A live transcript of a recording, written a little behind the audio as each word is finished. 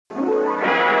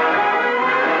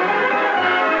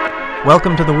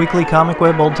Welcome to the weekly Comic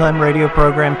Web Old Time Radio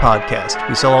Program podcast.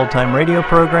 We sell old-time radio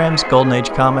programs, Golden Age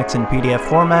comics in PDF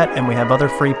format, and we have other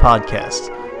free podcasts.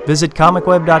 Visit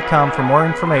comicweb.com for more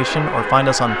information or find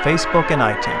us on Facebook and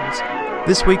iTunes.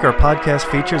 This week our podcast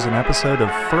features an episode of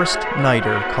First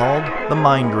Nighter called The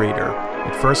Mind Reader.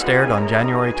 It first aired on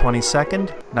January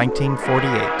 22nd,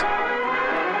 1948.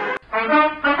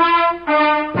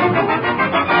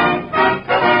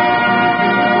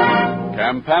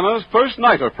 Campana's First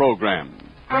Nighter program.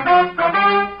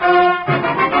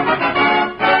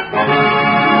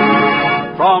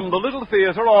 From the Little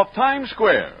Theater off Times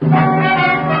Square.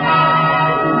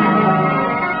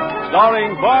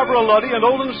 Starring Barbara Luddy and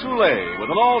Olin Soule, with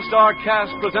an all-star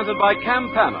cast presented by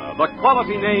Campana, the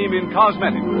quality name in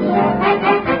cosmetics.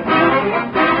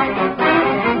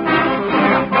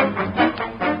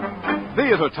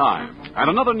 Theater time. And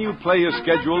another new play is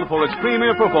scheduled for its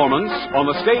premiere performance on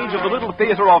the stage of the Little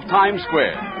Theater off Times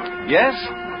Square. Yes,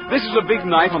 this is a big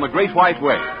night on the Great White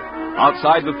Way.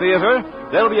 Outside the theater,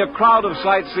 there'll be a crowd of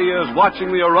sightseers watching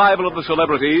the arrival of the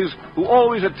celebrities who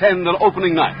always attend an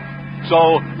opening night.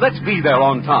 So, let's be there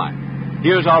on time.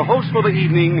 Here's our host for the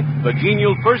evening, the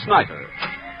genial First Nighter.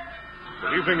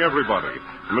 Good evening, everybody.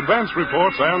 From advance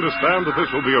reports, I understand that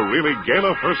this will be a really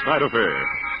gala first night affair.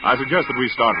 I suggest that we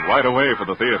start right away for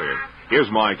the theater. Here's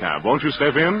my cab. Won't you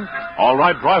step in? All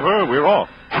right, driver, we're off.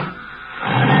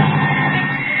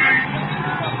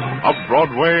 Up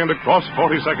Broadway and across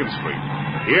 42nd Street.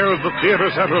 Here is the theater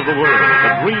center of the world,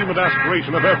 the dream and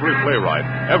aspiration of every playwright,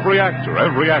 every actor,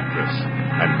 every actress.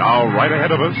 And now, right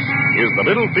ahead of us, is the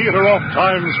Little Theater off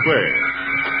Times Square.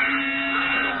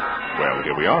 Well,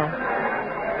 here we are.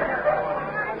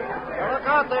 Look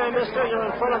out there, mister.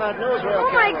 You're in front of that newsreel. Oh,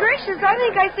 my gracious. I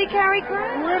think I see Cary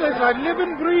Grant. Well, as I live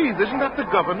and breathe. Isn't that the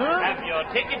governor? Have your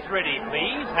tickets ready,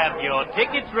 please. Have your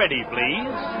tickets ready, please.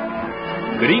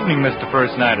 Good evening, Mr.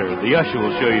 First Nighter. The usher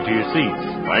will show you to your seats.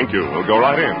 Thank you. We'll go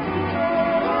right in.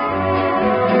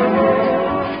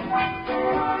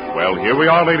 Well, here we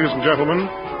are, ladies and gentlemen,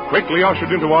 quickly ushered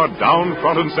into our down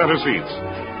front and center seats.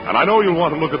 And I know you'll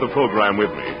want to look at the program with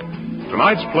me.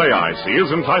 Tonight's play, I see, is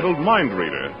entitled Mind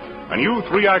Reader, a new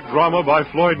three-act drama by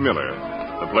Floyd Miller.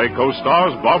 The play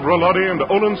co-stars Barbara Luddy and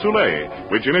Olin Soule,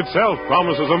 which in itself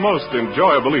promises a most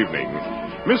enjoyable evening.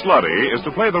 Miss Luddy is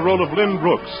to play the role of Lynn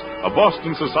Brooks, a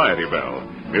Boston society belle.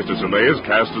 Mr. Soule is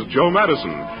cast as Joe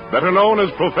Madison, better known as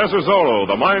Professor Zorro,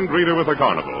 the mind reader with the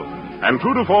carnival. And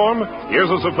true to form, here's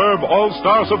a superb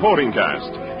all-star supporting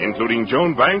cast, including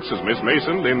Joan Banks as Miss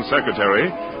Mason, Lynn's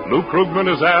secretary, Lou Krugman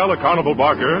as Al, a carnival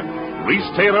barker, Reese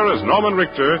Taylor as Norman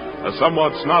Richter, a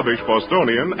somewhat snobbish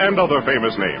Bostonian, and other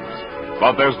famous names.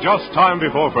 But there's just time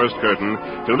before first curtain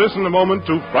to listen a moment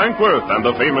to Frank Worth and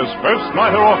the famous First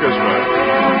Nighter Orchestra.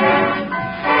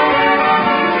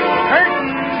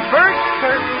 Curtain! First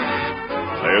curtain!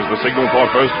 There's the signal for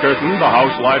first curtain, the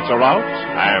house lights are out,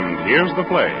 and here's the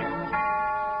play.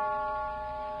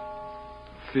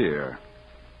 Fear.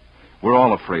 We're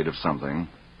all afraid of something.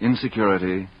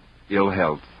 Insecurity, ill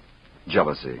health,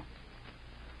 jealousy.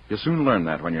 You soon learn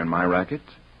that when you're in my racket.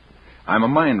 I'm a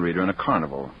mind reader in a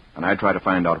carnival, and I try to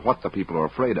find out what the people are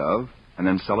afraid of and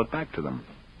then sell it back to them.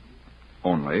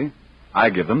 Only, I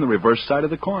give them the reverse side of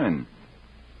the coin.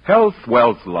 Health,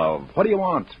 wealth, love. What do you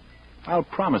want? I'll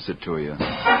promise it to you.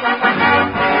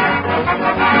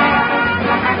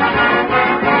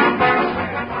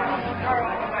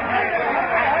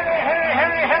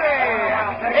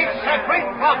 It's the great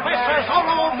Professor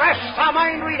Zorro, Master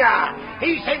Mind Reader.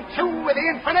 He's in tune with the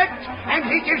infinite, and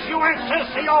he gives you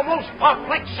answers to your most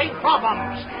perplexing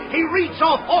problems. He reads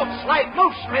your thoughts like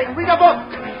most men read a book.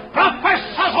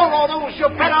 Professor Zorro knows you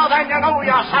better than you know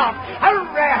yourself. Hurry,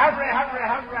 hurry, hurry, hurry,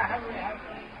 hurry, hurry.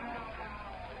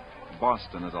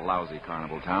 Boston is a lousy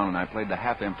carnival town, and I played the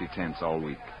half-empty tents all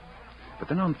week. But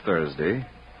then on Thursday,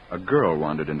 a girl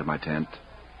wandered into my tent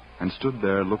and stood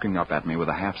there looking up at me with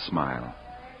a half-smile.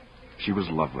 She was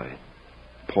lovely,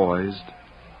 poised,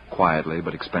 quietly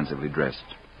but expensively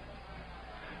dressed.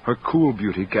 Her cool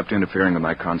beauty kept interfering with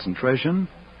my concentration,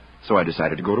 so I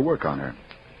decided to go to work on her.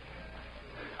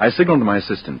 I signaled to my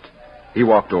assistant. He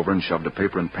walked over and shoved a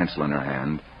paper and pencil in her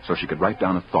hand so she could write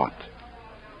down a thought.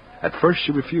 At first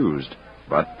she refused,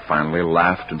 but finally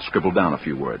laughed and scribbled down a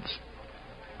few words.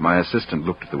 My assistant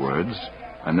looked at the words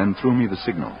and then threw me the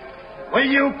signal. Will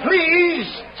you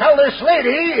please tell this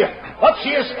lady what she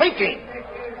is thinking?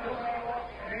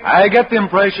 I get the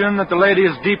impression that the lady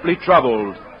is deeply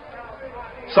troubled.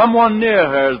 Someone near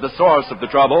her is the source of the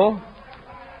trouble.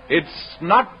 It's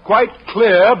not quite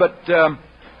clear, but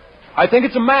I think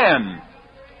it's a man.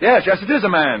 Yes, it is a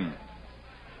man.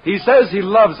 He says he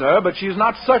loves her, but she's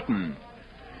not certain.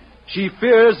 She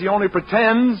fears he only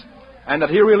pretends and that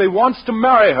he really wants to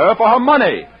marry her for her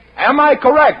money. Am I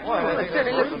correct?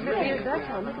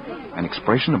 An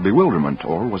expression of bewilderment,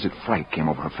 or was it fright, came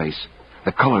over her face.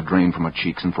 The color drained from her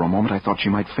cheeks, and for a moment I thought she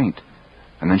might faint.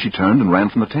 And then she turned and ran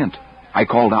from the tent. I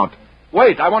called out,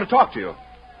 "Wait, I want to talk to you.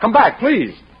 Come back,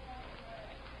 please."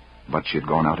 But she had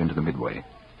gone out into the midway.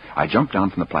 I jumped down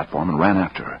from the platform and ran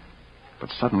after her. But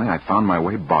suddenly I found my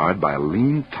way barred by a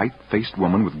lean, tight-faced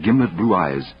woman with gimlet blue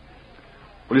eyes.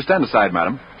 "Will you stand aside,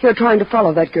 madam?" You're trying to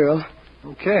follow that girl.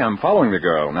 Okay, I'm following the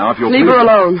girl. Now, if you'll Leave her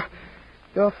alone.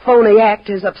 Your phony act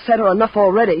has upset her enough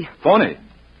already. Phony?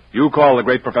 You call the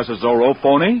great Professor Zorro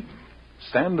phony?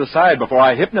 Stand aside before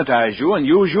I hypnotize you and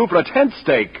use you for a tent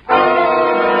stake.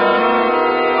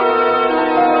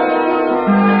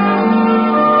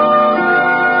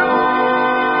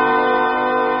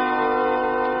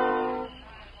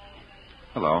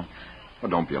 Hello. Oh,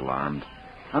 don't be alarmed.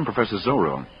 I'm Professor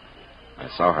Zorro. I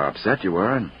saw how upset you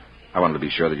were, and I wanted to be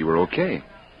sure that you were okay.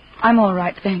 I'm all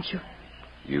right, thank you.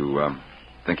 You,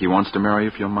 think he wants to marry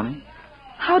you for your money?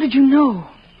 How did you know?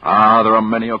 There are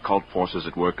many occult forces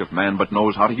at work if man but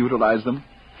knows how to utilize them.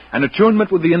 An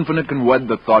attunement with the infinite can wed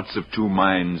the thoughts of two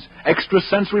minds.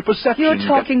 Extrasensory perception. You're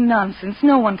talking nonsense.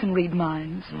 No one can read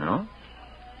minds. No?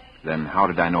 Then how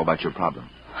did I know about your problem?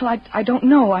 Well, I don't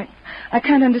know. I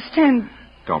can't understand.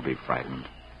 Don't be frightened.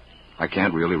 I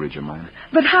can't really read your mind.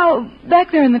 But how?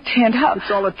 Back there in the tent, how? It's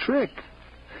all a trick.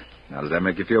 Now, does that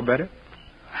make you feel better?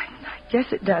 I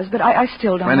guess it does, but I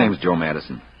still don't My know. name's Joe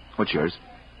Madison. What's yours?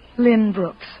 Lynn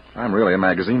Brooks. I'm really a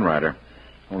magazine writer.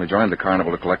 Only joined the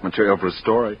carnival to collect material for a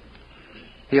story.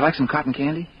 Hey, you like some cotton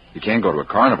candy? You can't go to a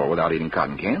carnival without eating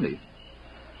cotton candy.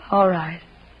 All right.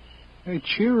 Hey,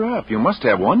 cheer up. You must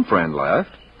have one friend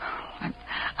left.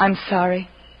 I'm sorry.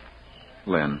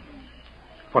 Lynn,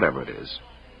 whatever it is,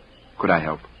 could I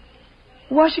help?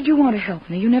 Why should you want to help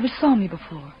me? You never saw me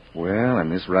before. Well, in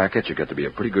this racket, you got to be a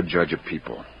pretty good judge of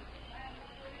people.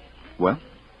 Well?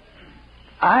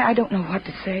 I don't know what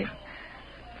to say.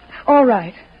 All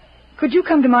right. Could you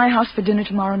come to my house for dinner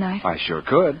tomorrow night? I sure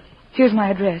could. Here's my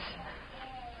address.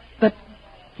 But,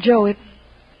 Joe,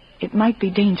 it might be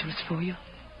dangerous for you.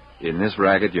 In this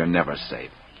racket, you're never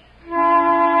safe.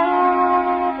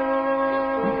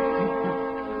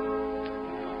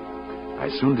 I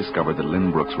soon discovered that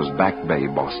Lynn Brooks was Back Bay,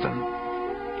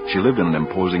 Boston. She lived in an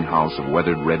imposing house of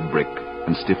weathered red brick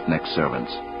and stiff-necked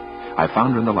servants. I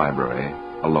found her in the library,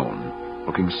 alone,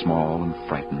 looking small and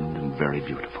frightened and very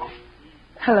beautiful.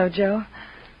 Hello, Joe.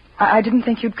 I didn't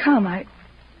think you'd come.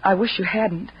 I wish you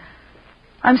hadn't.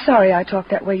 I'm sorry I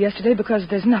talked that way yesterday because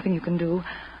there's nothing you can do.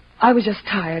 I was just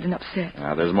tired and upset.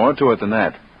 Now, there's more to it than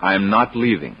that. I'm not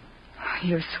leaving.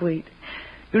 You're sweet.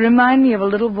 You remind me of a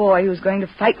little boy who's going to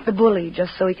fight the bully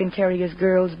just so he can carry his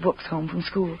girls' books home from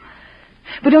school.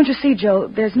 But don't you see, Joe,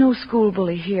 there's no school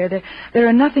bully here. There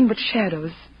are nothing but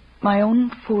shadows, my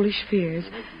own foolish fears,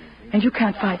 and you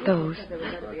can't fight those.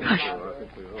 Hush.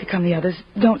 Here come the others.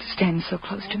 Don't stand so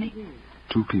close to me.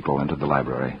 Two people entered the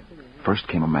library. First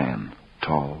came a man,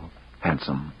 tall,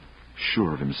 handsome,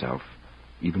 sure of himself,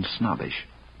 even snobbish.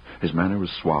 His manner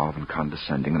was suave and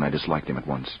condescending, and I disliked him at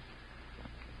once.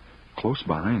 Close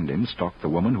behind him stalked the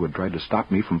woman who had tried to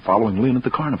stop me from following Lynn at the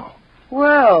carnival.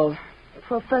 Well,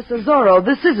 Professor Zorro,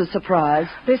 this is a surprise.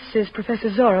 This is Professor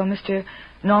Zorro, Mr.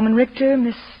 Norman Richter,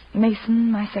 Miss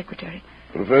Mason, my secretary.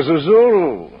 Professor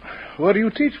Zorro. Where do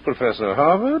you teach, Professor?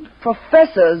 Harvard?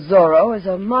 Professor Zorro is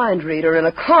a mind reader in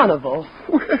a carnival.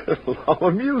 Well, how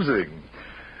amusing.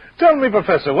 Tell me,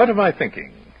 Professor, what am I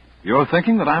thinking? You're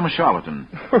thinking that I'm a charlatan.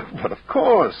 But of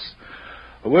course.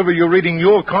 However, you're reading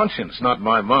your conscience, not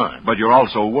my mind. But you're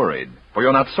also worried, for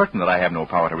you're not certain that I have no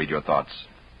power to read your thoughts.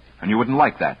 And you wouldn't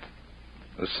like that.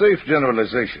 A safe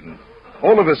generalization.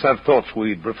 All of us have thoughts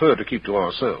we'd prefer to keep to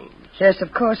ourselves. Yes,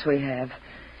 of course we have.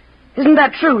 Isn't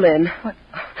that true, Lynn? What?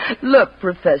 Look,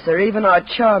 Professor, even our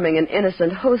charming and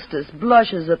innocent hostess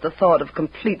blushes at the thought of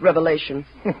complete revelation.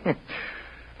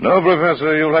 No,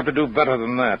 Professor, you'll have to do better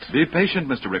than that. Be patient,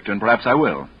 Mr. Richter, and perhaps I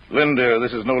will. Lynn, dear,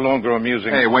 this is no longer amusing.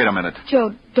 Hey, wait a minute.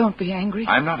 Joe, don't be angry.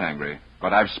 I'm not angry,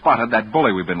 but I've spotted that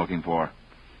bully we've been looking for.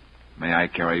 May I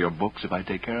carry your books if I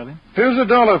take care of him? Here's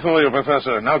 $1 for you,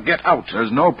 Professor. Now get out.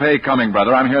 There's no pay coming,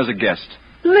 brother. I'm here as a guest.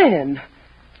 Lynn,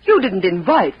 you didn't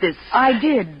invite this... I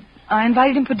did. I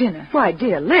invited him for dinner. My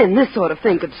dear Lynn, this sort of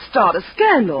thing could start a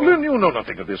scandal. Lynn, you know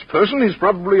nothing of this person. He's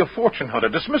probably a fortune hunter.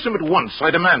 Dismiss him at once. I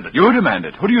demand it. You demand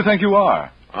it? Who do you think you are?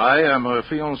 I am her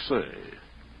fiancé.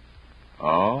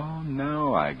 Oh,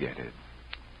 now I get it.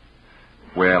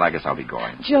 Well, I guess I'll be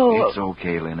going. Joe... It's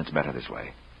okay, Lynn. It's better this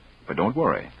way. But don't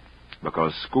worry,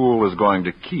 because school is going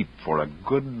to keep for a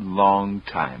good long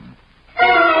time.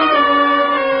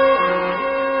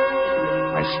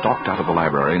 I stalked out of the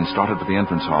library and started for the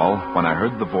entrance hall when I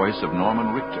heard the voice of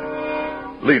Norman Richter.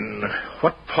 Lynn,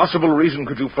 what possible reason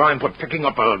could you find for picking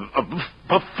up a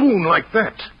buffoon like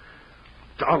that?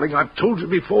 Darling, I've told you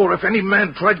before, if any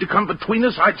man tried to come between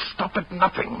us, I'd stop at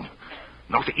nothing.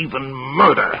 Not even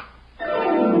murder. And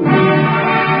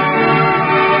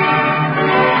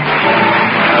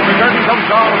the curtain comes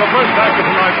down on the first act of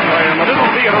tonight's play in the Little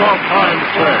Theater of Times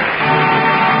Square.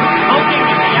 Smoking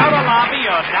in the outer lobby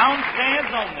or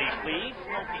downstairs only, please.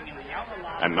 Smoking in the outer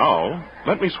lobby. And now,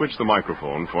 let me switch the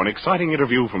microphone for an exciting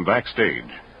interview from backstage.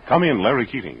 Come in, Larry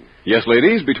Keating. Yes,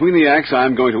 ladies, between the acts,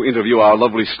 I'm going to interview our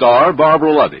lovely star,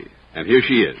 Barbara Luddy. And here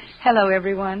she is. Hello,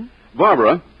 everyone.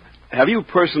 Barbara, have you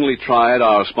personally tried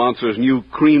our sponsor's new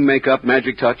cream makeup,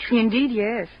 Magic Touch? Indeed,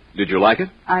 yes. Did you like it?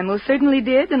 I most certainly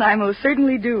did, and I most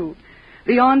certainly do.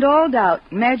 Beyond all doubt,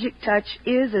 Magic Touch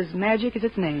is as magic as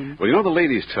its name. Well, you know, the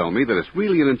ladies tell me that it's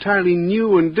really an entirely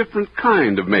new and different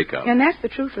kind of makeup. And that's the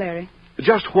truth, Larry.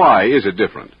 Just why is it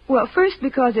different? Well, first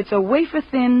because it's a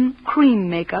wafer-thin cream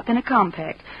makeup in a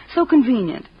compact. So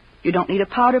convenient. You don't need a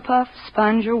powder puff,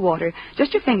 sponge, or water,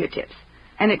 just your fingertips.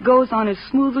 And it goes on as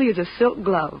smoothly as a silk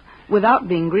glove, without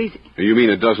being greasy. You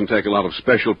mean it doesn't take a lot of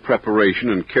special preparation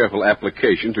and careful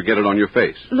application to get it on your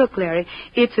face? Look, Larry,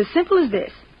 it's as simple as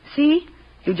this. See?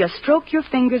 You just stroke your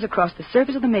fingers across the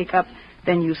surface of the makeup,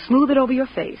 then you smooth it over your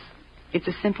face. It's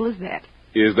as simple as that.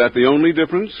 Is that the only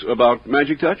difference about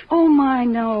Magic Touch? Oh, my,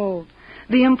 no.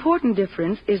 The important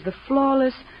difference is the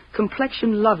flawless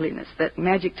complexion loveliness that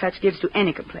Magic Touch gives to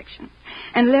any complexion.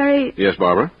 And, Larry... Yes,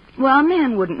 Barbara? Well, a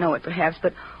man wouldn't know it, perhaps,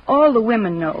 but all the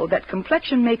women know that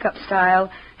complexion makeup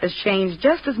style has changed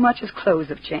just as much as clothes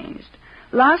have changed.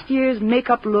 Last year's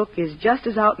makeup look is just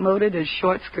as outmoded as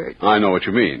short skirts. I know what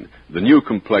you mean. The new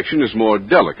complexion is more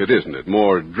delicate, isn't it?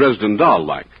 More Dresden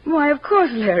doll-like. Why, of course,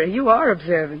 Larry, you are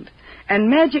observant. And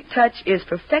Magic Touch is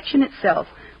perfection itself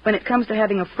when it comes to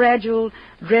having a fragile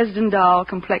Dresden doll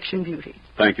complexion beauty.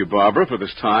 Thank you, Barbara, for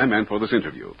this time and for this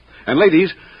interview. And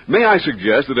ladies, may I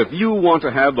suggest that if you want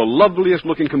to have the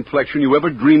loveliest-looking complexion you ever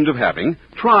dreamed of having,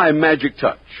 try Magic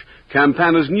Touch,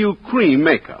 Campana's new cream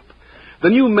makeup. The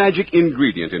new magic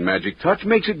ingredient in Magic Touch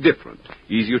makes it different.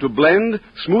 Easier to blend,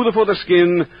 smoother for the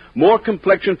skin, more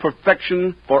complexion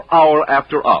perfection for hour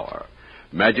after hour.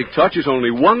 Magic Touch is only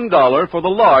 $1 for the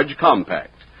large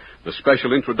compact. The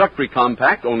special introductory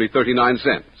compact, only 39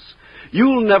 cents.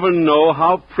 You'll never know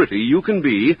how pretty you can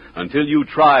be until you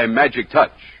try Magic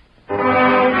Touch.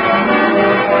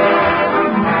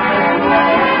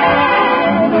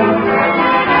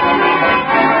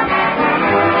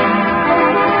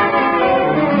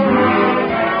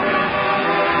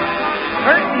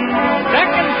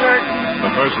 The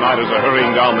first-nighters are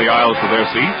hurrying down the aisles to their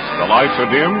seats. The lights are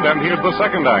dimmed, and here's the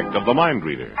second act of The Mind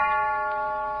Reader.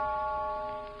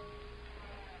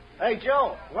 Hey,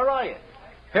 Joe, where are you?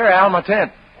 Here, Al, my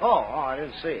tent. Oh, I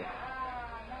didn't see you.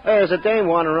 Hey, there's a dame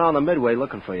wandering around the Midway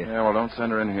looking for you. Yeah, well, don't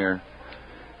send her in here.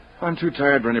 I'm too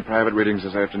tired for any private readings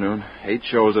this afternoon. 8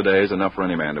 shows a day is enough for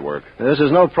any man to work. This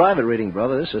is no private reading,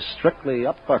 brother. This is strictly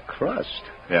upper crust.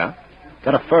 Yeah?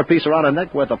 Got a fur piece around her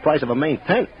neck worth the price of a Maine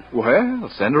tent. Well,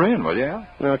 send her in, will you, Al?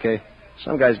 Okay.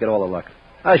 Some guys get all the luck.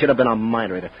 I should have been a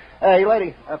mind reader. Hey,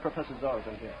 lady, Professor Zor's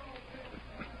in here.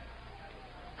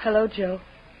 Hello, Joe.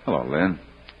 Hello, Lynn.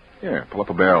 Here, pull up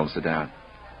a barrel and sit down.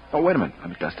 Oh, wait a minute. Let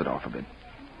me dust it off a bit.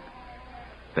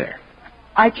 There.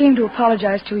 I came to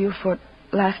apologize to you for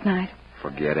last night.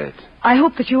 Forget it. I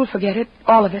hope that you will forget it,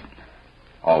 all of it.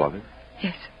 All of it?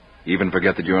 Yes. Even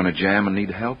forget that you're in a jam and need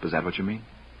help? Is that what you mean?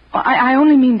 I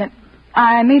only mean that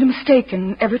I made a mistake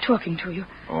in ever talking to you.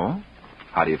 Oh?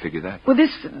 How do you figure that? Well,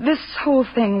 this whole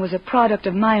thing was a product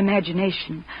of my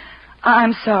imagination.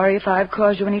 I'm sorry if I've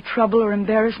caused you any trouble or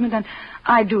embarrassment, and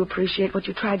I do appreciate what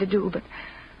you tried to do, but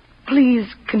please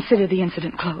consider the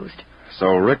incident closed. So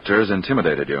Richter's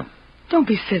intimidated you? Don't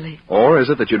be silly. Or is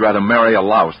it that you'd rather marry a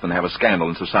louse than have a scandal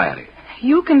in society?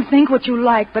 You can think what you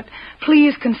like, but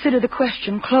please consider the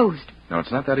question closed. No,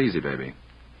 it's not that easy, baby.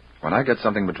 When I get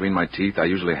something between my teeth, I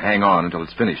usually hang on until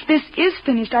it's finished. This is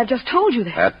finished. I've just told you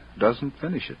that. That doesn't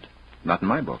finish it. Not in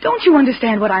my book. Don't you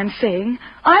understand what I'm saying?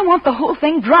 I want the whole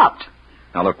thing dropped.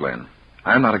 Now, look, Lynn.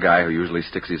 I'm not a guy who usually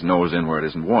sticks his nose in where it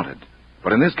isn't wanted.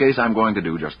 But in this case, I'm going to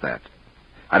do just that.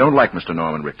 I don't like Mr.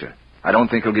 Norman Richter. I don't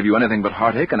think he'll give you anything but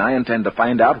heartache, and I intend to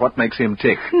find out what makes him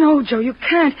tick. No, Joe, you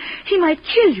can't. He might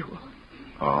kill you.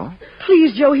 Oh?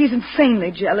 Please, Joe, he's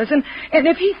insanely jealous, and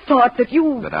if he thought that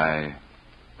you... That I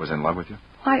was in love with you?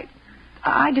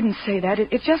 I didn't say that.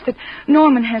 It's just that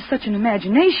Norman has such an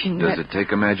imagination Does it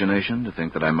take imagination to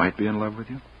think that I might be in love with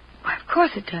you? Why, of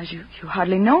course it does. You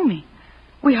hardly know me.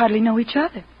 We hardly know each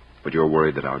other. But you're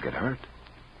worried that I'll get hurt.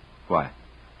 Why?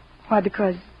 Why,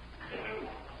 because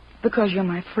you're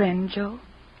my friend, Joe.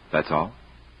 That's all?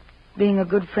 Being a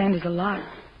good friend is a lot,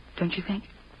 don't you think?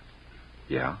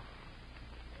 Yeah.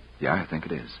 Yeah, I think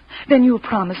it is. Then you'll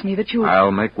promise me that you'll...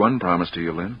 I'll make one promise to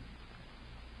you, Lynn.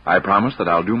 I promise that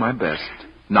I'll do my best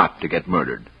not to get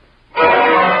murdered.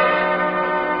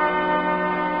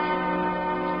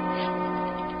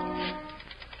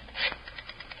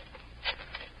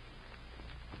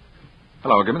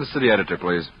 Hello, give me the city editor,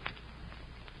 please.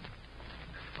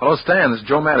 Hello, Stan, this is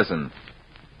Joe Madison.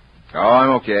 Oh,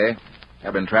 I'm okay.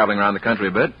 I've been traveling around the country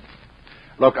a bit.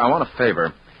 Look, I want a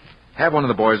favor. Have one of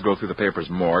the boys go through the paper's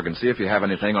morgue and see if you have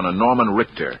anything on a Norman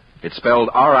Richter. It's spelled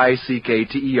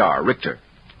R-I-C-K-T-E-R, Richter.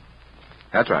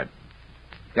 That's right.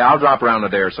 Yeah, I'll drop around a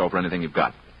day or so for anything you've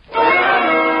got.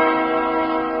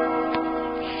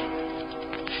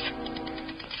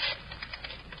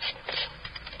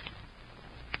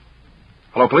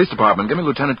 Hello, police department. Give me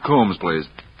Lieutenant Coombs, please.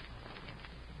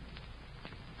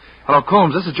 Hello,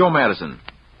 Coombs. This is Joe Madison.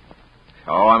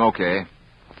 Oh, I'm okay.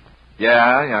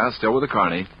 Yeah, still with the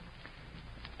carny.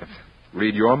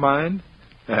 Read your mind?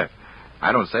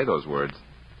 I don't say those words.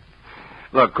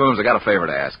 Look, Coombs, I got a favor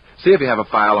to ask. See if you have a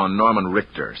file on Norman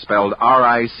Richter, spelled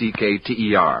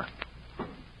R-I-C-K-T-E-R.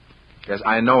 Yes,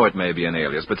 I know it may be an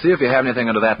alias, but see if you have anything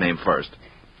under that name first.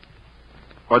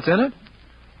 What's in it?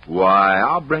 Why,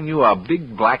 I'll bring you a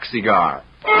big black cigar.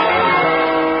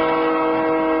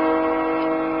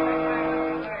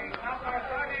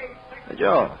 Hey,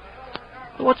 Joe,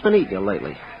 what's been eating you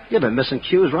lately? You've been missing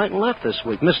cues right and left this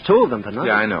week. Missed 2 of them tonight.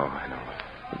 Yeah, I know.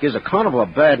 It gives a carnival a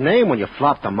bad name when you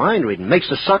flop the mind reading. Makes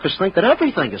the suckers think that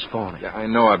everything is phony. Yeah, I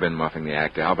know I've been muffing the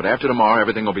act, Al, but after tomorrow,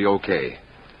 everything will be okay.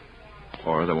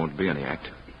 Or there won't be any act.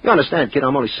 You understand, kid,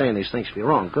 I'm only saying these things for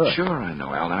your own good. Sure, I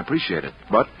know, Al, and I appreciate it.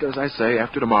 But, as I say,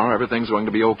 after tomorrow, everything's going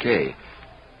to be okay.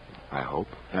 I hope.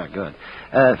 Yeah, good.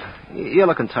 You're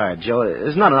looking tired, Joe.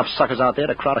 There's not enough suckers out there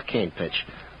to crowd a cane pitch.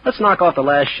 Let's knock off the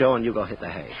last show and you go hit the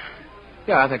hay.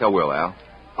 Yeah, I think I will, Al.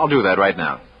 I'll do that right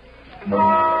now.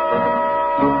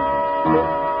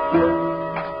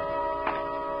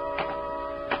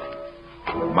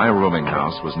 My rooming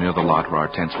house was near the lot where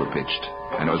our tents were pitched,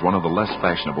 and it was one of the less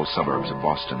fashionable suburbs of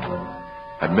Boston.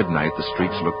 At midnight, the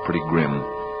streets looked pretty grim.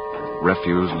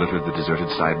 Refuse littered the deserted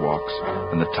sidewalks,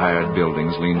 and the tired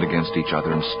buildings leaned against each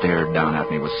other and stared down at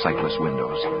me with sightless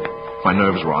windows. My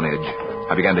nerves were on edge.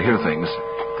 I began to hear things.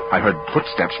 I heard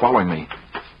footsteps following me.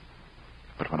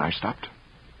 But when I stopped,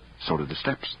 so did the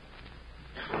steps.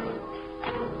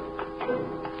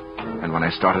 And when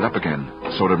I started up again,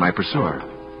 so did my pursuer.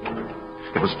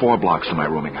 It was 4 blocks from my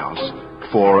rooming house.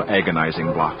 4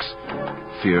 agonizing blocks.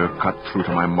 Fear cut through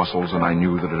to my muscles, and I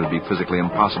knew that it would be physically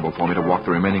impossible for me to walk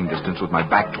the remaining distance with my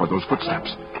back toward those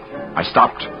footsteps. I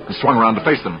stopped and swung around to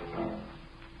face them.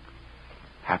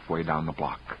 Halfway down the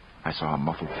block, I saw a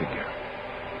muffled figure.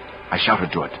 I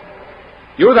shouted to it.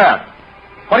 "You there!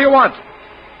 What do you want?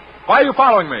 Why are you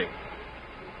following me?"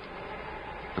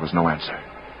 There was no answer.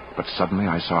 But suddenly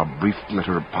I saw a brief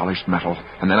glitter of polished metal,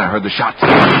 and then I heard the shots.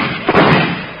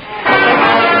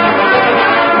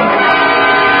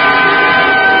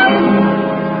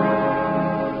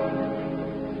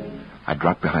 I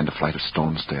dropped behind a flight of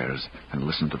stone stairs and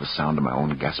listened to the sound of my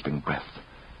own gasping breath.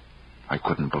 I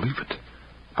couldn't believe it,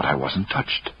 but I wasn't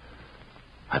touched.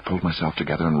 I pulled myself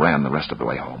together and ran the rest of the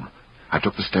way home. I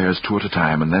took the stairs 2 at a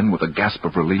time, and then, with a gasp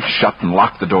of relief, shut and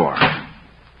locked the door.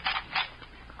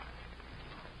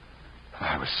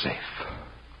 I was safe.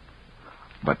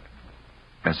 But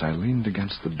as I leaned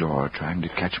against the door, trying to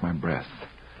catch my breath,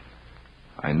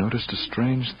 I noticed a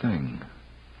strange thing.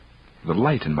 The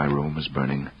light in my room was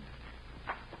burning.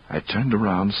 I turned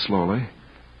around slowly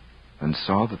and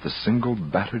saw that the single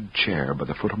battered chair by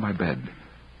the foot of my bed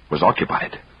was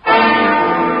occupied.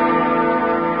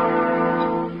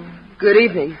 Good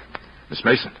evening. Miss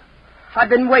Mason. I've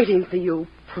been waiting for you,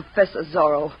 Professor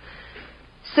Zorro.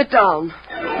 Sit down.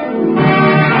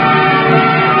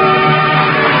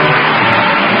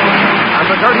 And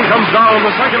the curtain comes down on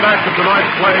the second act of tonight's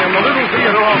play in the Little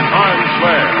Theater on Times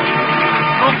Square.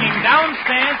 Smoking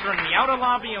downstairs or in the outer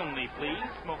lobby only, please.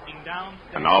 Smoking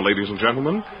downstairs. And now, ladies and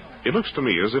gentlemen, it looks to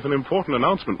me as if an important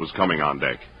announcement was coming on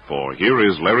deck. For here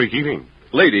is Larry Keating.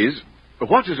 Ladies,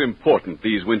 what is important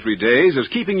these wintry days is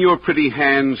keeping your pretty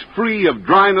hands free of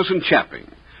dryness and chapping.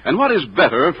 And what is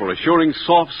better for assuring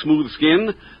soft, smooth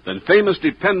skin than famous,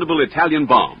 dependable Italian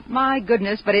balm? My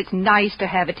goodness, but it's nice to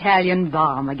have Italian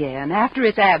balm again after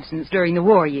its absence during the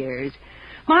war years.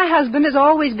 My husband has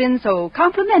always been so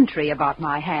complimentary about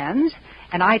my hands,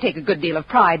 and I take a good deal of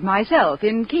pride myself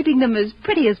in keeping them as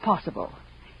pretty as possible.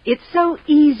 It's so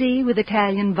easy with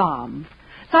Italian balm.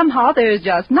 Somehow there's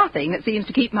just nothing that seems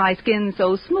to keep my skin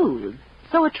so smooth,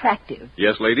 so attractive.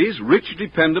 Yes, ladies, rich,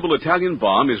 dependable Italian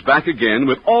Balm is back again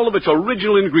with all of its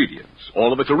original ingredients,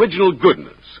 all of its original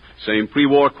goodness. Same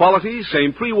pre-war quality,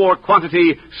 same pre-war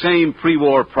quantity, same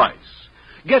pre-war price.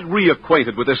 Get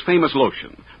reacquainted with this famous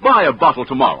lotion. Buy a bottle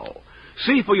tomorrow.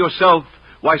 See for yourself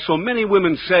why so many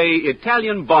women say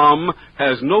Italian Balm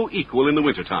has no equal in the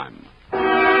wintertime.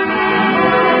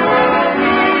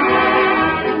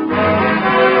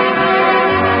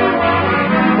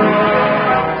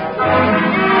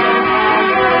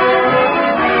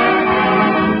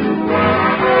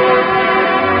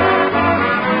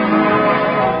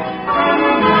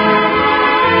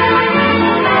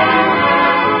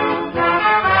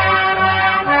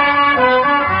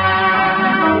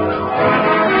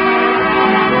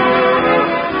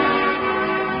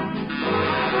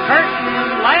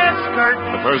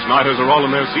 First nighters are all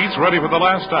in their seats, ready for the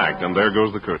last act, and there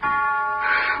goes the curtain.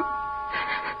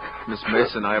 Miss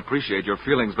Mason, I appreciate your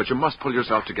feelings, but you must pull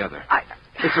yourself together.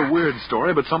 It's a weird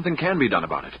story, but something can be done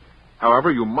about it.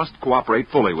 However, you must cooperate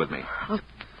fully with me.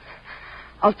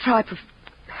 I'll try,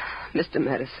 Mr.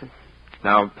 Madison.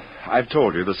 Now, I've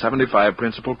told you the 75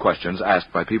 principal questions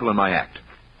asked by people in my act.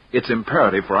 It's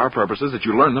imperative for our purposes that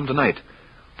you learn them tonight.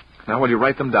 Now, will you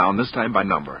write them down, this time by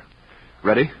number?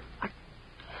 Ready?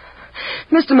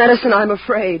 Mr. Madison, I'm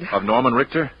afraid. Of Norman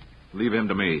Richter? Leave him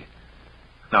to me.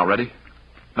 Now, ready?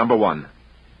 Number 1.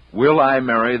 Will I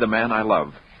marry the man I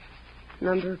love?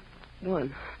 Number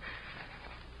 1.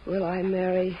 Will I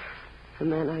marry the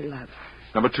man I love?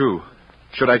 Number 2.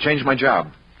 Should I change my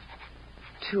job?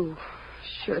 2.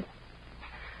 Should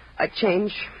I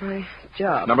change my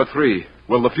job? Number 3.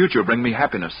 Will the future bring me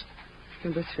happiness?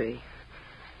 Number 3.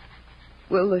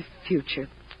 Will the future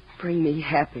bring me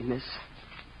happiness?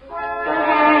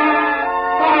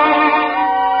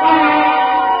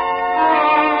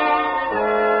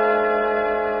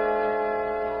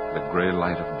 The gray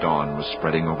light of dawn was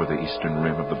spreading over the eastern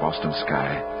rim of the Boston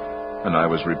sky, and I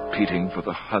was repeating for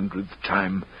the 100th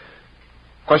time.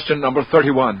 Question number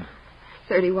 31.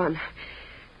 31.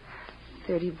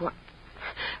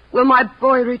 Will my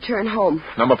boy return home?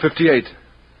 Number 58.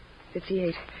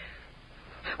 58.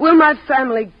 Will my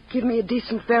family give me a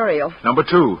decent burial? Number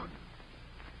 2.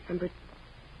 Number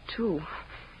 2.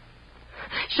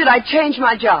 Should I change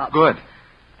my job? Good.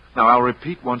 Now, I'll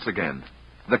repeat once again.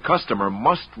 The customer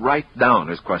must write down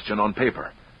his question on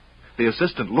paper. The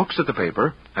assistant looks at the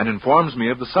paper and informs me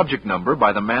of the subject number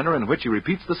by the manner in which he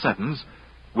repeats the sentence,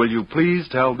 "Will you please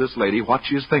tell this lady what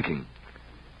she is thinking?"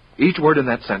 Each word in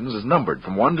that sentence is numbered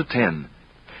from 1 to 10.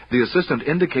 The assistant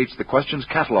indicates the question's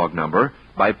catalog number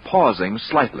by pausing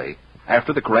slightly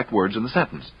after the correct words in the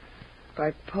sentence.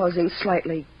 By pausing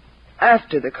slightly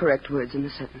after the correct words in the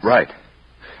sentence. Right.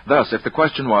 Thus, if the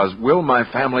question was, "Will my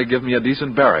family give me a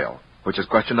decent burial?" which is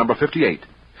question number 58,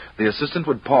 the assistant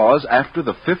would pause after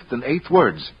the 5th and 8th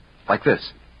words, like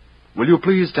this. "Will you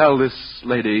please tell this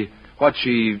lady what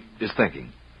she is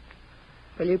thinking?"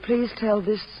 Will you please tell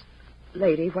this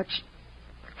lady what she...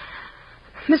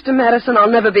 Mr. Madison, I'll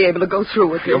never be able to go through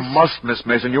with this. You must, Miss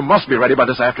Mason. You must be ready by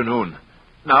this afternoon.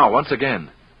 Now, once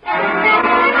again.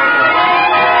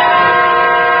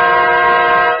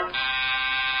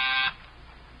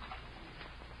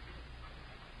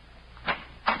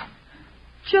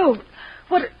 Joe,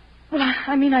 what... Well,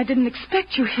 I mean, I didn't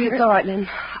expect you here. It's all right, Lynn.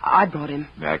 I brought him.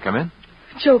 May I come in?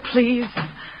 Joe, please.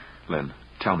 Lynn,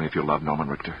 tell me if you love Norman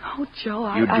Richter. Oh,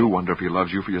 Joe, You do wonder if he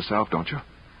loves you for yourself, don't you?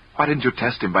 Why didn't you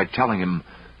test him by telling him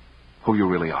who you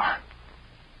really are?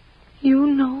 You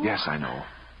know? Yes, I know.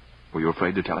 Were you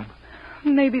afraid to tell him?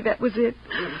 Maybe that was it.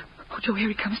 Oh, Joe, here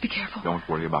he comes. Be careful. Don't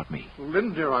worry about me.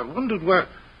 Lynn, dear, I wondered where...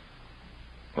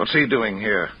 What's he doing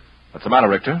here? What's the matter,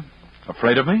 Richter?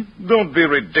 Afraid of me? Don't be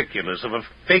ridiculous. Of a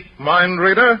fake mind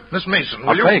reader? Miss Mason,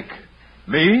 will you... A fake?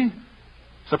 Me?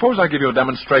 Suppose I give you a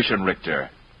demonstration, Richter.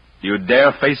 You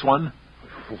dare face one?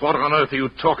 What on earth are you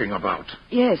talking about?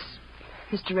 Yes,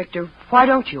 Mr. Richter. Why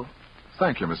don't you?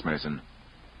 Thank you, Miss Mason.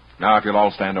 Now, if you'll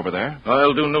all stand over there.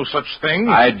 I'll do no such thing.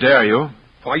 I dare you.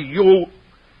 Why, you...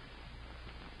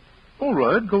 All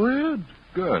right, go ahead.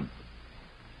 Good.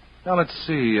 Now, let's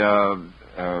see.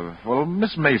 Well,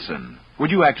 Miss Mason,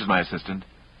 would you act as my assistant?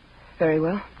 Very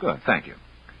well. Good, thank you.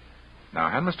 Now,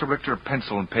 hand Mr. Richter a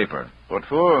pencil and paper. What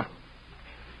for?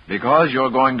 Because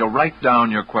you're going to write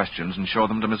down your questions and show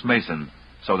them to Miss Mason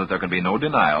so that there can be no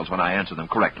denials when I answer them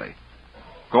correctly.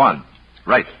 Go on.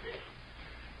 Write.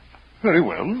 Very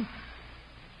well.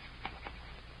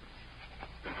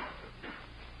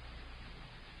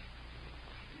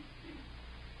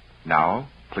 Now,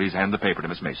 please hand the paper to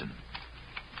Miss Mason.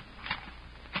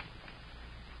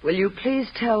 Will you please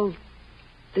tell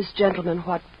this gentleman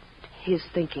what he's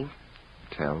thinking?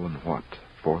 Tell and what?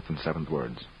 Fourth and seventh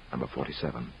words. Number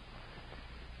 47.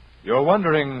 You're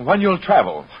wondering when you'll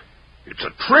travel. It's a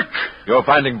trick. You're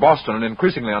finding Boston an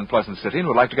increasingly unpleasant city and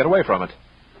would like to get away from it.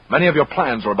 Many of your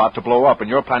plans are about to blow up, and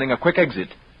you're planning a quick exit.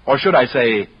 Or should I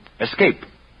say, escape.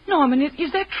 Norman,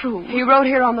 is that true? He wrote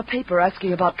here on the paper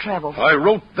asking about travel. I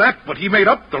wrote that, but he made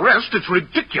up the rest. It's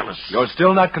ridiculous. You're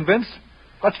still not convinced?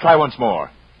 Let's try once more.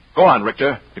 Go on,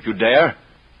 Richter, if you dare.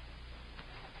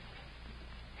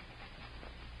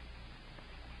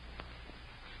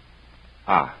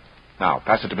 Now,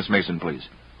 pass it to Miss Mason, please.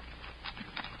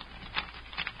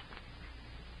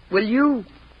 Will you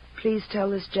please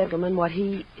tell this gentleman what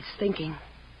he is thinking?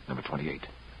 Number 28.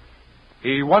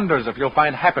 He wonders if you'll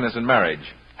find happiness in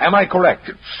marriage. Am I correct?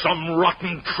 It's some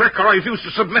rotten trick, or I refuse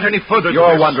to submit any further to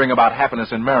You're this. wondering about happiness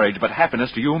in marriage, but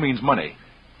happiness to you means money.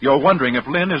 You're wondering if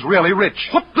Lynn is really rich.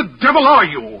 What the devil are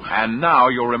you? And now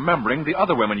you're remembering the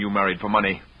other women you married for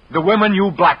money. The women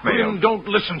you blackmailed. Lynn, don't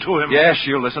listen to him. Yes,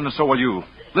 she'll listen, and so will you.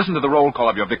 Listen to the roll call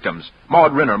of your victims.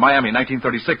 Maud Rinner, Miami,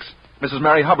 1936. Mrs.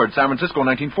 Mary Hubbard, San Francisco,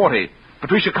 1940.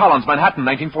 Patricia Collins, Manhattan,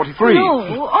 1943.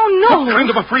 No. Oh, no. What kind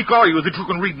of a freak are you that you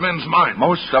can read men's minds?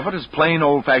 Most of it is plain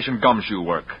old-fashioned gumshoe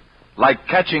work. Like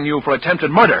catching you for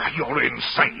attempted murder. You're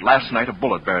insane. Last night, a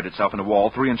bullet buried itself in a wall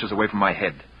 3 inches away from my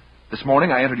head. This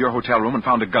morning, I entered your hotel room and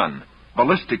found a gun.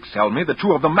 Ballistics tell me the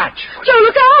two of them match. Joe,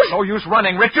 look out! No use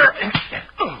running, Richter.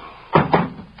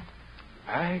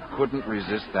 I couldn't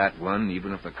resist that one,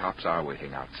 even if the cops are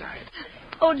waiting outside.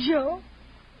 Oh, Joe.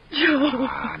 Joe.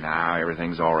 Now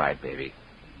everything's all right, baby.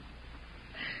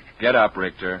 Get up,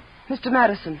 Richter. Mr.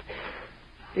 Madison,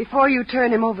 before you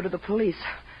turn him over to the police,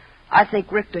 I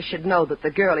think Richter should know that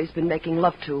the girl he's been making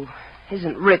love to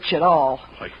isn't rich at all.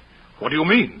 What do you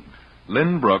mean?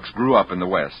 Lynn Brooks grew up in the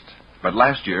West, but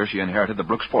last year she inherited the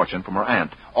Brooks fortune from her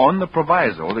aunt on the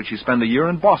proviso that she spend a year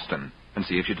in Boston and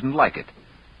see if she didn't like it.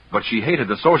 But she hated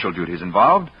the social duties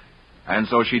involved, and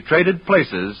so she traded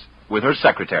places with her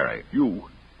secretary. You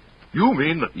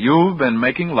mean that... You've been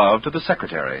making love to the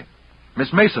secretary.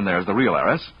 Miss Mason there is the real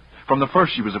heiress. From the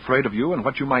first she was afraid of you and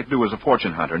what you might do as a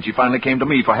fortune hunter, and she finally came to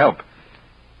me for help.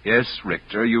 Yes,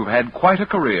 Richter, you've had quite a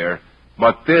career,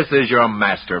 but this is your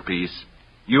masterpiece.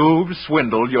 You've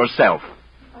swindled yourself.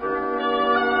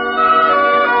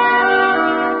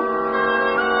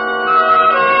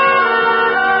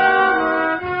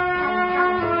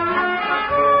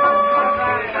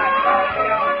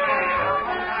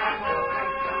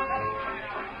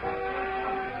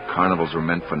 Carnivals were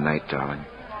meant for night, darling.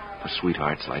 For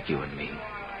sweethearts like you and me.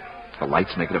 The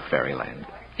lights make it a fairyland.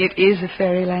 It is a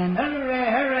fairyland.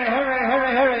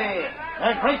 Hurry.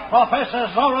 The great Professor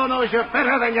Zorro knows you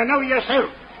better than you know yourself.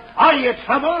 Are you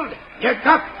troubled? You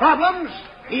got problems?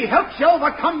 He helps you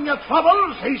overcome your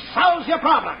troubles. He solves your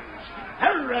problems.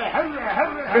 Hurry.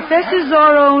 Professor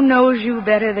Zorro knows you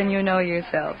better than you know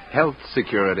yourself. Health,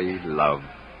 security, love.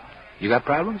 You got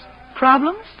problems?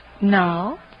 Problems?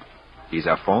 No. He's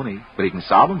a phony, but he can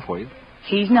solve them for you.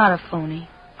 He's not a phony.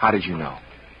 How did you know?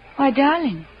 Why,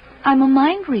 darling, I'm a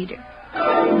mind reader. Ladies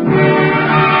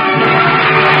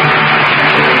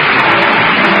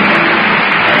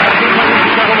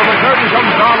and gentlemen, the curtain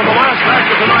comes down on the last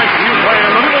act of tonight's new play in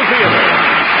the Little Theater.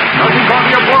 Judging by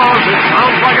the applause, it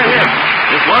sounds like a hit.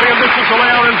 Miss Lottie and Mr.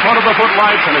 Soleil are in front of the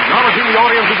footlights and acknowledging the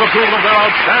audience's approval of their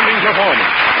outstanding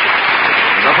performance.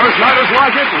 If the first nighters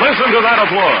like it, listen to that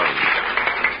applause.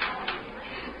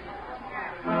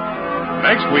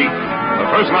 Next week, the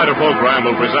First Nighter program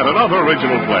will present another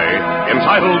original play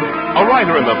entitled A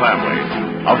Writer in the Family,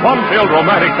 a fun-filled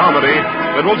romantic comedy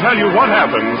that will tell you what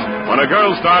happens when a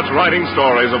girl starts writing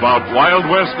stories about Wild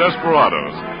West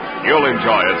desperados. You'll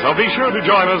enjoy it, so be sure to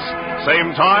join us,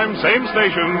 same time, same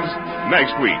stations,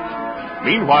 next week.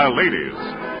 Meanwhile, ladies,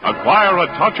 acquire a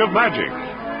touch of magic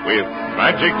with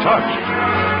Magic Touch.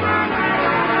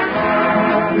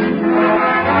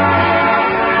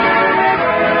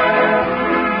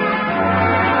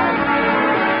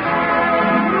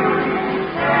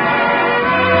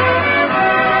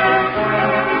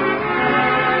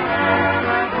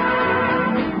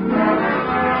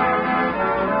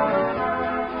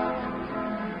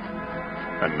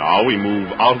 And now we move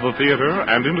out of the theater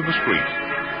and into the street.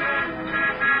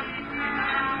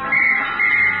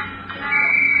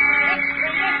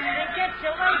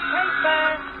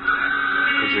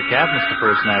 Here's your cab, Mr.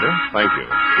 First Nighter. Thank you.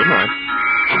 Good night.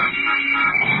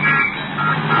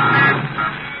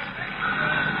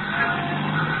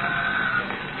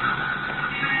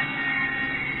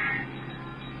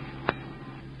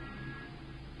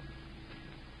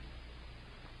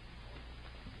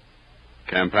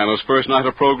 Campana's First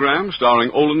Nighter program,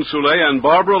 starring Olin Soule and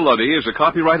Barbara Luddy, is a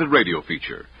copyrighted radio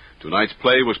feature. Tonight's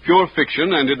play was pure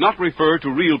fiction and did not refer to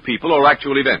real people or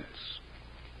actual events.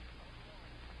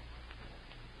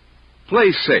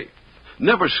 Play safe.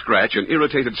 Never scratch an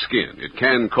irritated skin. It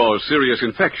can cause serious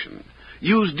infection.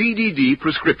 Use DDD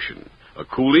prescription, a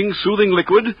cooling, soothing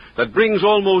liquid that brings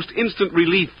almost instant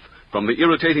relief from the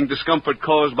irritating discomfort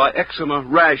caused by eczema,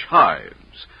 rash, hives.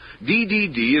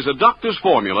 DDD is a doctor's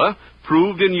formula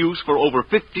proved in use for over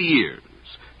 50 years.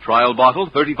 Trial bottle,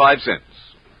 35 cents.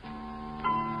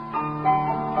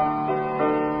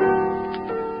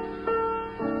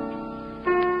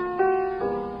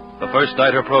 The First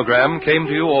Nighter program came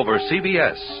to you over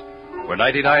CBS, where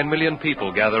 99 million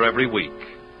people gather every week.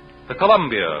 The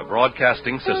Columbia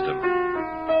Broadcasting System.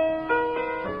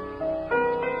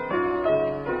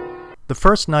 The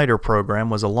First Nighter program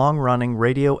was a long-running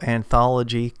radio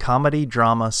anthology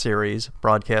comedy-drama series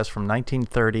broadcast from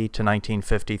 1930 to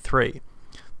 1953.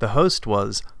 The host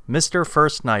was Mr.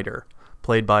 First Nighter,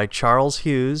 played by Charles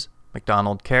Hughes,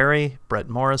 MacDonald Carey, Brett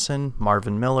Morrison,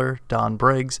 Marvin Miller, Don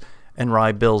Briggs, and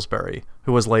Rye Billsbury,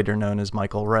 who was later known as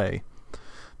Michael Ray.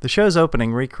 The show's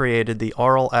opening recreated the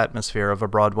aural atmosphere of a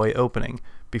Broadway opening.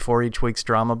 Before each week's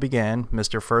drama began,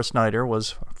 Mr. First Nighter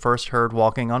was first heard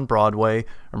walking on Broadway,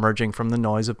 emerging from the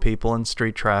noise of people and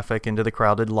street traffic into the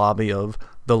crowded lobby of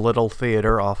the Little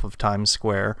Theater off of Times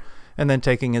Square, and then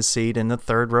taking his seat in the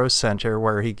third row center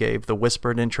where he gave the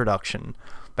whispered introduction.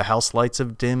 The house lights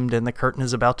have dimmed and the curtain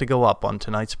is about to go up on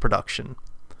tonight's production.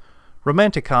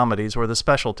 Romantic comedies were the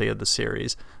specialty of the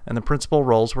series, and the principal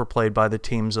roles were played by the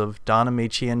teams of Don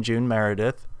Amici and June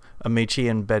Meredith, Amici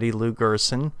and Betty Lou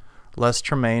Gerson, Les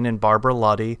Tremayne and Barbara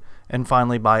Luddy, and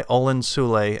finally by Olin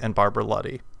Soule and Barbara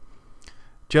Luddy.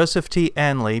 Joseph T.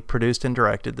 Anley produced and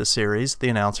directed the series. The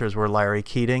announcers were Larry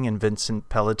Keating and Vincent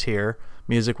Pelletier.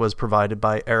 Music was provided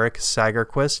by Eric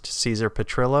Sagerquist, Caesar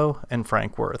Petrillo, and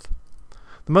Frank Worth.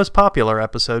 The most popular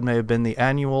episode may have been the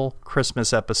annual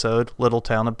Christmas episode, Little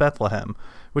Town of Bethlehem,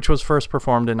 which was first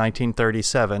performed in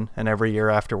 1937 and every year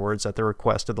afterwards at the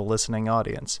request of the listening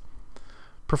audience.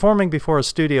 Performing before a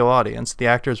studio audience, the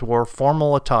actors wore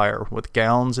formal attire with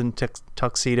gowns and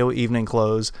tuxedo evening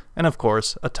clothes and, of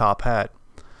course, a top hat.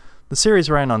 The series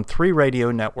ran on 3 radio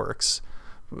networks: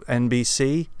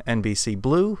 NBC, NBC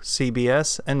Blue,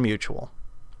 CBS, and Mutual.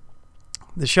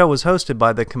 The show was hosted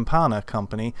by the Campana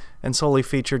Company and solely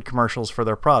featured commercials for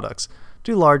their products.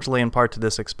 Due largely in part to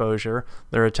this exposure,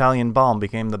 their Italian Balm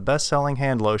became the best-selling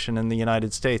hand lotion in the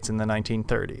United States in the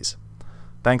 1930s.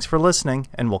 Thanks for listening,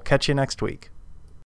 and we'll catch you next week.